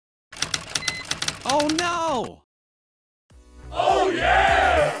Oh no! Oh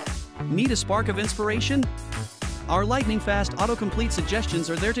yeah! Need a spark of inspiration? Our lightning-fast autocomplete suggestions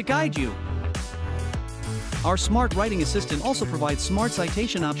are there to guide you. Our smart writing assistant also provides smart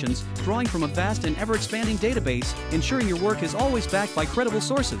citation options, drawing from a vast and ever-expanding database, ensuring your work is always backed by credible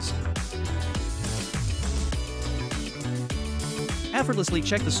sources. Effortlessly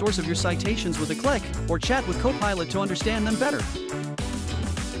check the source of your citations with a click, or chat with Copilot to understand them better.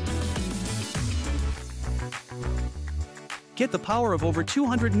 Get the power of over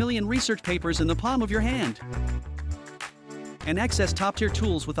 200 million research papers in the palm of your hand. And access top-tier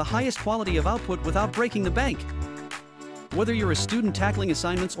tools with the highest quality of output without breaking the bank. Whether you're a student tackling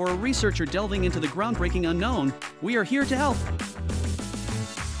assignments or a researcher delving into the groundbreaking unknown, we are here to help.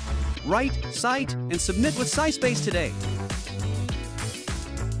 Write, cite, and submit with SciSpace today.